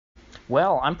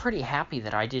Well, I'm pretty happy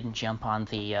that I didn't jump on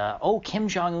the, oh, Kim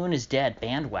Jong-un is dead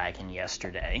bandwagon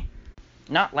yesterday.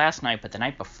 Not last night, but the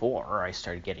night before, I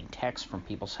started getting texts from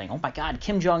people saying, oh my god,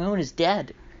 Kim Jong-un is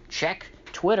dead. Check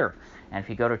Twitter. And if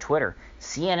you go to Twitter,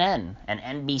 CNN and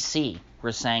NBC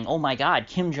were saying, oh my god,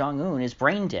 Kim Jong-un is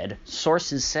brain dead,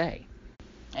 sources say.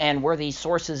 And were these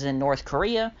sources in North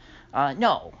Korea?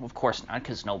 No, of course not,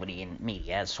 because nobody in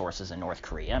media has sources in North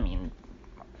Korea. I mean,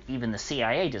 even the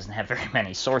CIA doesn't have very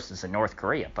many sources in North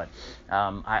Korea, but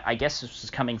I guess this is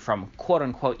coming from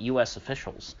quote-unquote U.S.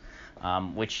 officials,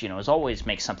 which, is always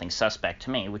makes something suspect to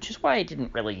me, which is why I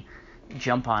didn't really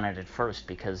jump on it at first,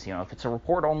 because, if it's a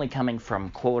report only coming from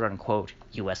quote-unquote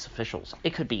U.S. officials,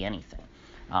 it could be anything.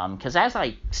 Because as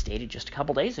I stated just a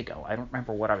couple days ago, I don't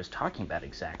remember what I was talking about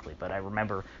exactly, but I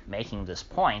remember making this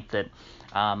point that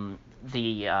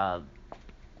the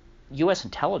U.S.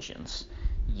 intelligence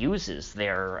uses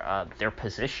their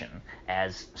position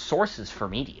as sources for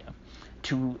media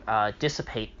to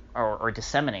dissipate or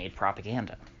disseminate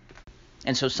propaganda.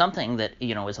 And so something that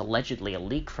is allegedly a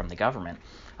leak from the government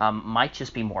might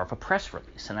just be more of a press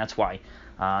release, and that's why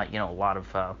a lot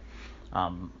of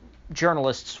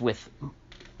journalists with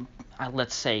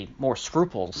let's say more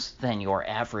scruples than your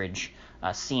average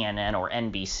CNN or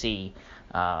NBC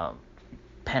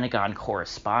Pentagon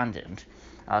correspondent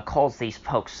calls these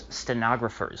folks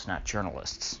stenographers, not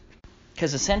journalists.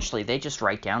 Because essentially they just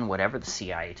write down whatever the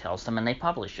CIA tells them and they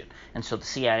publish it. And so the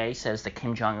CIA says that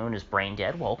Kim Jong-un is brain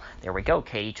dead. Well, there we go.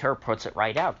 Katie Tur puts it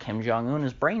right out. Kim Jong-un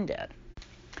is brain dead.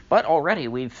 But already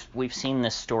we've seen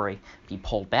this story be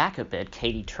pulled back a bit.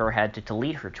 Katie Tur had to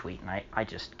delete her tweet, and I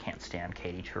just can't stand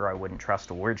Katie Tur. I wouldn't trust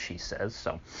a word she says.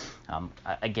 So,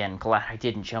 again, glad I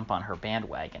didn't jump on her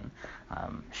bandwagon.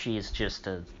 She is just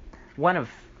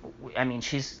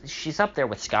she's up there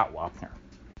with Scott Wapner.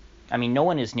 I mean, no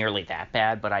one is nearly that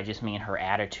bad, but I just mean her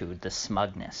attitude, the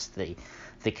smugness,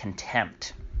 the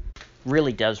contempt,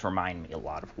 really does remind me a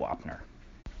lot of Wapner.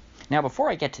 Now,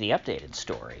 before I get to the updated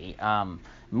story,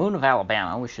 Moon of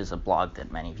Alabama, which is a blog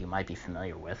that many of you might be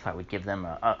familiar with, I would give them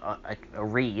a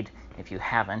read if you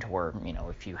haven't, or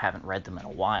if you haven't read them in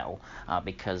a while,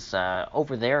 because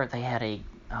over there they had a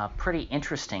pretty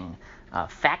interesting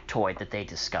factoid that they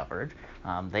discovered.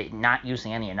 They not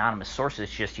using any anonymous sources,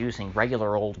 just using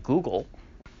regular old Google.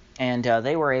 And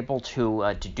they were able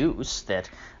to deduce that,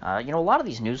 a lot of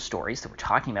these news stories that were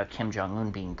talking about Kim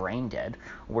Jong-un being brain dead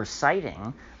were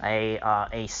citing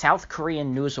a South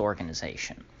Korean news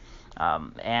organization.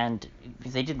 And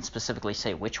they didn't specifically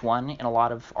say which one in a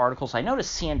lot of articles. I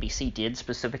noticed CNBC did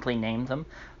specifically name them.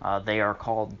 They are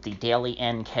called the Daily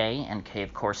NK, NK,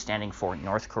 of course, standing for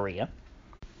North Korea.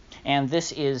 And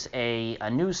this is a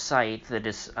news site that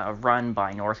is run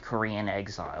by North Korean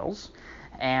exiles.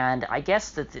 And I guess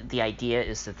that the idea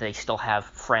is that they still have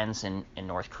friends in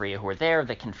North Korea who are there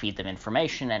that can feed them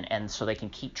information, and so they can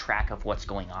keep track of what's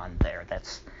going on there.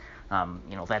 That's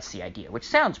the idea, which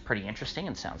sounds pretty interesting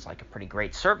and sounds like a pretty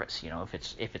great service.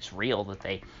 If it's real that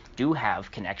they do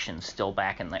have connections still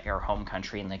back in their home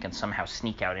country and they can somehow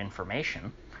sneak out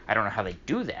information. I don't know how they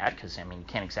do that, because you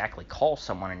can't exactly call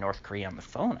someone in North Korea on the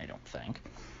phone, I don't think,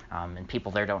 and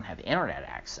people there don't have internet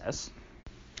access.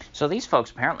 So these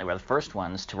folks apparently were the first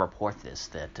ones to report this,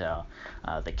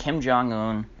 that Kim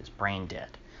Jong-un is brain dead,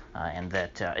 and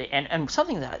that and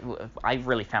something that I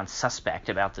really found suspect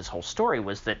about this whole story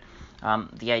was that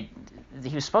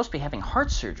he was supposed to be having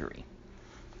heart surgery,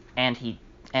 and he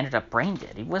ended up brain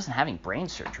dead. He wasn't having brain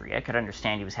surgery. I could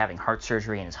understand he was having heart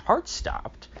surgery and his heart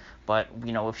stopped, but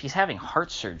if he's having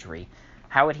heart surgery,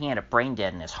 how would he end up brain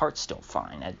dead and his heart's still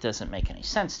fine? That doesn't make any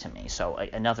sense to me. So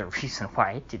another reason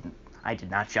why I did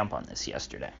not jump on this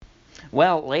yesterday.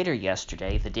 Well, later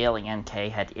yesterday, the Daily NK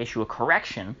had to issue a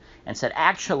correction and said,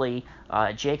 actually,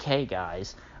 JK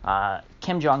guys,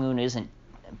 Kim Jong-un isn't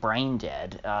brain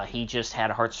dead. He just had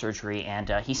a heart surgery, and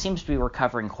he seems to be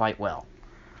recovering quite well.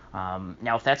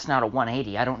 Now, if that's not a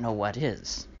 180, I don't know what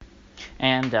is.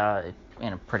 And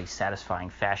in a pretty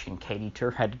satisfying fashion, Katie Tur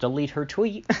had to delete her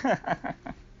tweet.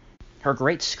 Her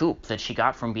great scoop that she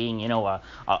got from being, a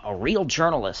real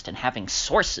journalist and having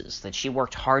sources that she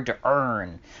worked hard to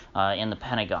earn in the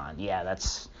Pentagon. Yeah,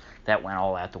 that went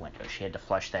all out the window. She had to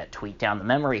flush that tweet down the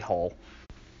memory hole.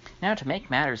 Now, to make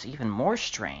matters even more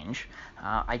strange,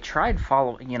 I tried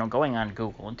going on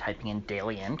Google and typing in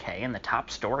Daily NK, and the top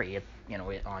story,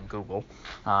 on Google,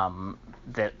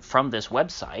 that from this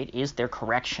website is their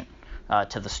correction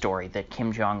to the story that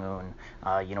Kim Jong-un,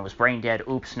 was brain dead.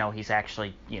 Oops, no, he's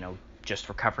actually, just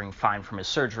recovering fine from his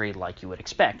surgery, like you would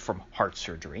expect from heart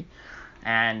surgery.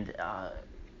 And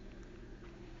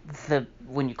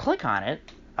when you click on it,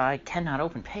 I cannot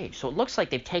open page. So it looks like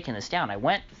they've taken this down. I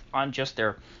went on just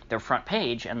their front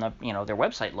page, and their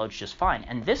website loads just fine.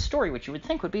 And this story, which you would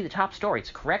think would be the top story, it's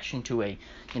a correction to a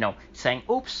saying,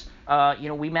 oops,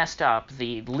 we messed up.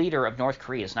 The leader of North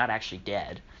Korea is not actually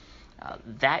dead.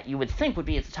 That you would think would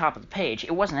be at the top of the page.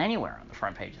 It wasn't anywhere on the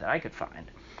front page that I could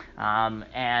find.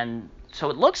 And so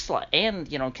it looks like, and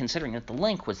considering that the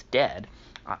link was dead,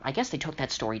 I guess they took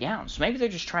that story down. So maybe they're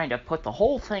just trying to put the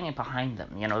whole thing in behind them.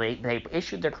 They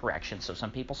issued their correction, so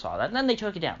some people saw that, and then they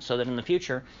took it down so that in the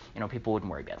future, people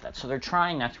wouldn't worry about that. So they're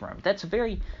trying not to remember. That's a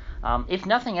very, if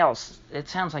nothing else, it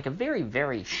sounds like a very,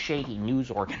 very shady news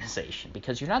organization,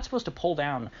 because you're not supposed to pull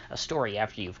down a story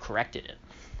after you've corrected it.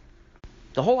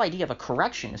 The whole idea of a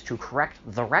correction is to correct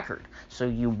the record, so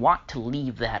you want to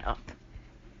leave that up.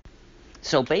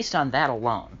 So based on that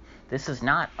alone, this is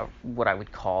not what I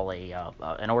would call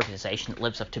an organization that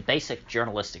lives up to basic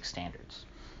journalistic standards,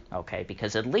 okay?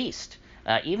 Because at least,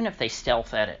 even if they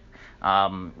stealth edit,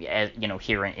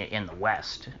 here in the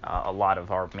West, a lot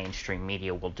of our mainstream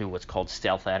media will do what's called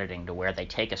stealth editing, to where they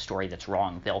take a story that's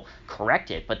wrong, they'll correct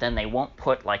it, but then they won't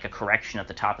put like a correction at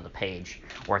the top of the page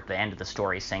or at the end of the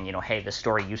story saying, hey, this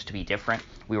story used to be different,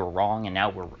 we were wrong, and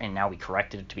now we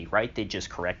corrected it to be right. They just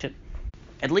correct it.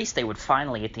 At least they would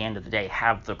finally, at the end of the day,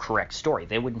 have the correct story.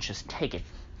 They wouldn't just take it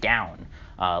down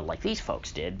like these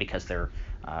folks did, because they're,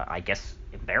 I guess,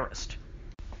 embarrassed.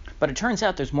 But it turns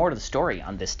out there's more to the story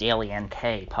on this Daily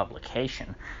NK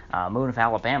publication. Moon of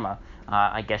Alabama,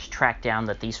 I guess, tracked down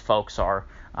that these folks are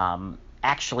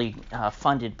actually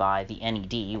funded by the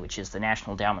NED, which is the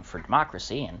National Endowment for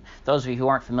Democracy. And those of you who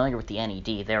aren't familiar with the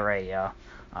NED, they're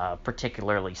a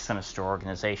particularly sinister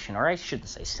organization, or I shouldn't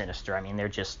say sinister. I mean, they're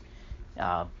just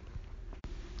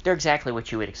they're exactly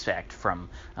what you would expect from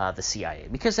the CIA,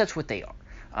 because that's what they are.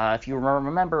 If you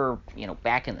remember,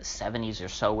 back in the 70s or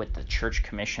so with the Church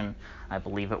Commission, I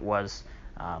believe it was,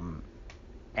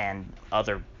 and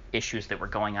other issues that were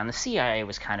going on, the CIA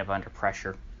was kind of under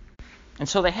pressure. And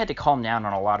so they had to calm down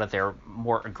on a lot of their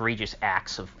more egregious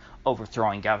acts of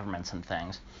overthrowing governments and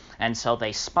things. And so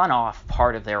they spun off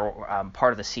part of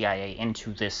the CIA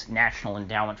into this National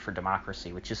Endowment for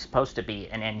Democracy, which is supposed to be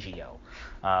an NGO,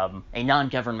 a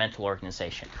non-governmental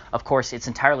organization. Of course, it's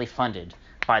entirely funded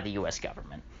by the U.S.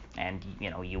 government and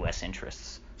U.S.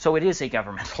 interests. So it is a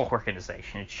governmental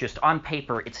organization. It's just on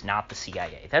paper, it's not the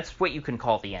CIA. That's what you can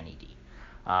call the NED.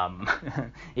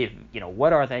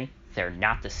 What are they? They're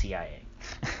not the CIA.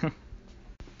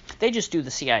 They just do the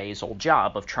CIA's old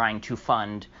job of trying to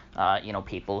fund,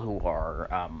 people who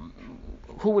are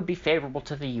who would be favorable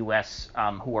to the U.S.,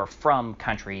 who are from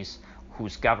countries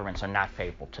whose governments are not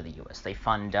favorable to the U.S. They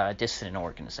fund dissident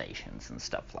organizations and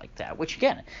stuff like that, which,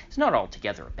 again, is not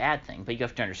altogether a bad thing, but you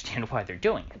have to understand why they're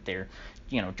doing it. They're,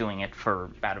 doing it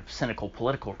out of cynical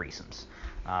political reasons.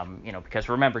 Because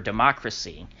remember,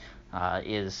 democracy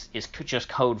is just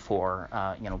code for,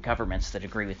 governments that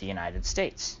agree with the United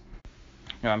States.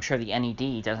 I'm sure the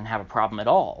NED doesn't have a problem at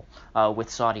all with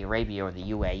Saudi Arabia or the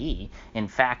UAE. In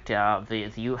fact, the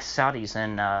Saudis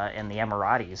and the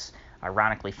Emiratis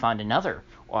ironically fund another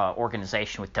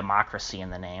organization with democracy in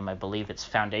the name. I believe it's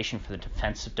Foundation for the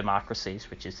Defense of Democracies,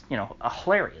 which is,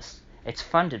 hilarious. It's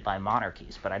funded by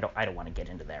monarchies, but I don't want to get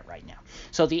into that right now.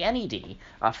 So the NED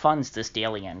funds this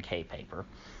Daily NK paper.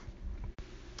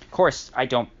 Of course, I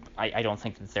don't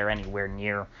think that they're anywhere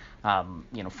near,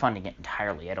 funding it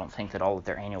entirely. I don't think that all of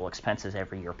their annual expenses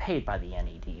every year are paid by the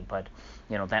NED. But,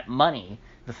 that money,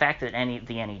 the fact that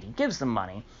the NED gives them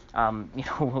money,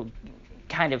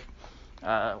 kind of,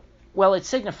 it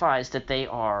signifies that they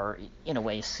are, in a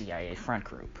way, a CIA front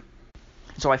group.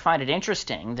 So I find it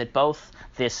interesting that both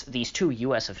these two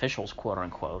U.S. officials, quote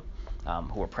unquote,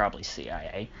 who are probably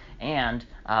CIA, and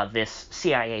this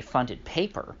CIA-funded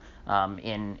paper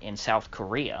in South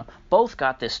Korea, both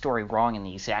got this story wrong in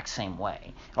the exact same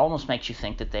way. It almost makes you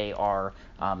think that they are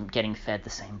getting fed the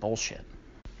same bullshit.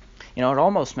 It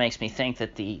almost makes me think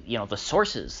that the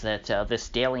sources that this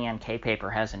Daily NK paper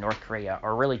has in North Korea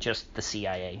are really just the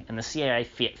CIA, and the CIA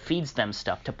feeds them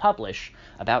stuff to publish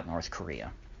about North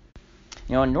Korea.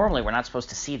 And normally we're not supposed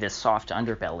to see this soft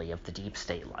underbelly of the deep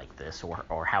state like this,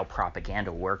 or how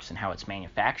propaganda works and how it's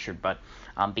manufactured, but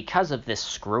because of this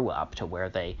screw-up to where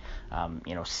they,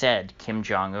 said Kim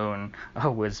Jong-un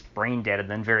was brain dead and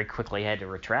then very quickly had to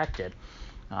retract it,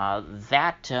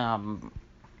 that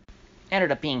ended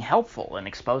up being helpful in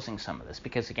exposing some of this,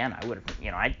 because again,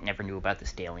 I never knew about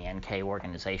this Daily NK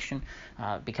organization,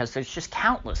 because there's just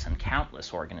countless and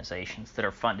countless organizations that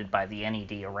are funded by the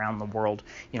NED around the world.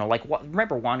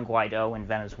 Remember Juan Guaido in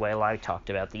Venezuela? I talked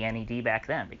about the NED back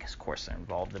then, because of course they're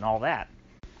involved in all that.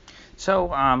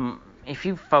 So, if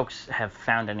you folks have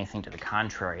found anything to the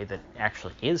contrary that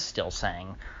actually is still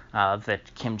saying that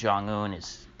Kim Jong-un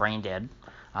is brain dead,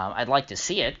 I'd like to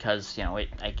see it, because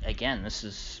again, this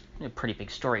is a pretty big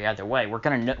story either way. We're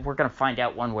gonna find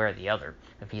out one way or the other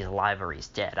if he's alive or he's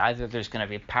dead. Either there's gonna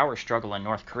be a power struggle in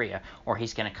North Korea, or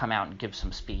he's gonna come out and give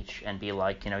some speech and be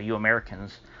like, you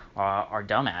Americans are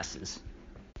dumbasses.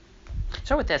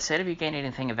 So with that said, if you gained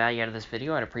anything of value out of this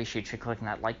video, I'd appreciate you clicking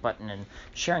that like button and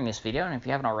sharing this video. And if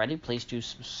you haven't already, please do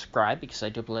subscribe, because I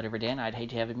do upload every day, and I'd hate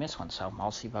to have you miss one. So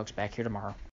I'll see you folks back here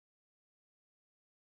tomorrow.